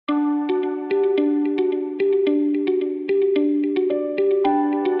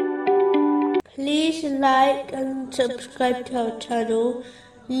like and subscribe to our channel.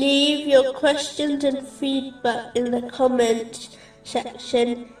 Leave your questions and feedback in the comments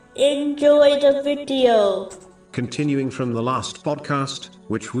section. Enjoy the video. Continuing from the last podcast,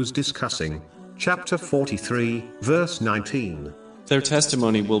 which was discussing chapter 43, verse 19. Their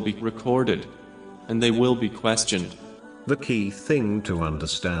testimony will be recorded, and they will be questioned. The key thing to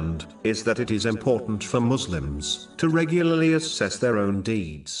understand is that it is important for Muslims to regularly assess their own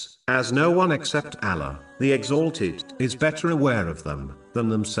deeds, as no one except Allah, the Exalted, is better aware of them than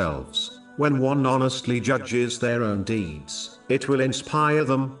themselves. When one honestly judges their own deeds, it will inspire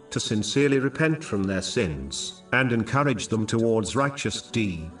them to sincerely repent from their sins and encourage them towards righteous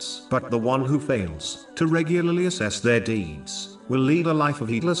deeds. But the one who fails to regularly assess their deeds will lead a life of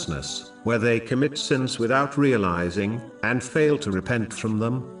heedlessness, where they commit sins without realizing and fail to repent from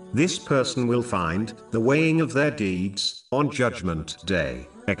them. This person will find the weighing of their deeds on Judgment Day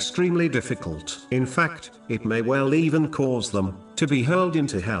extremely difficult. In fact, it may well even cause them to be hurled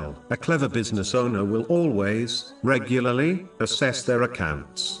into hell. A clever business owner will always regularly assess their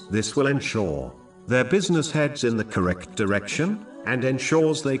accounts. This will ensure their business heads in the correct direction and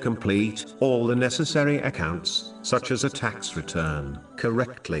ensures they complete all the necessary accounts, such as a tax return,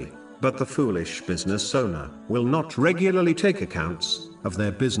 correctly. But the foolish business owner will not regularly take accounts of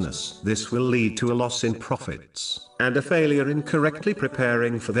their business. This will lead to a loss in profits and a failure in correctly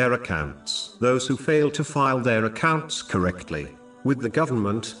preparing for their accounts. Those who fail to file their accounts correctly with the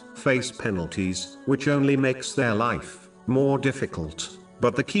government face penalties, which only makes their life more difficult.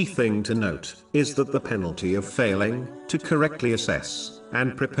 But the key thing to note is that the penalty of failing to correctly assess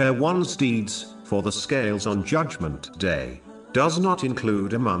and prepare one's deeds for the scales on Judgment Day does not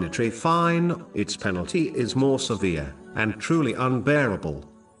include a monetary fine. Its penalty is more severe and truly unbearable.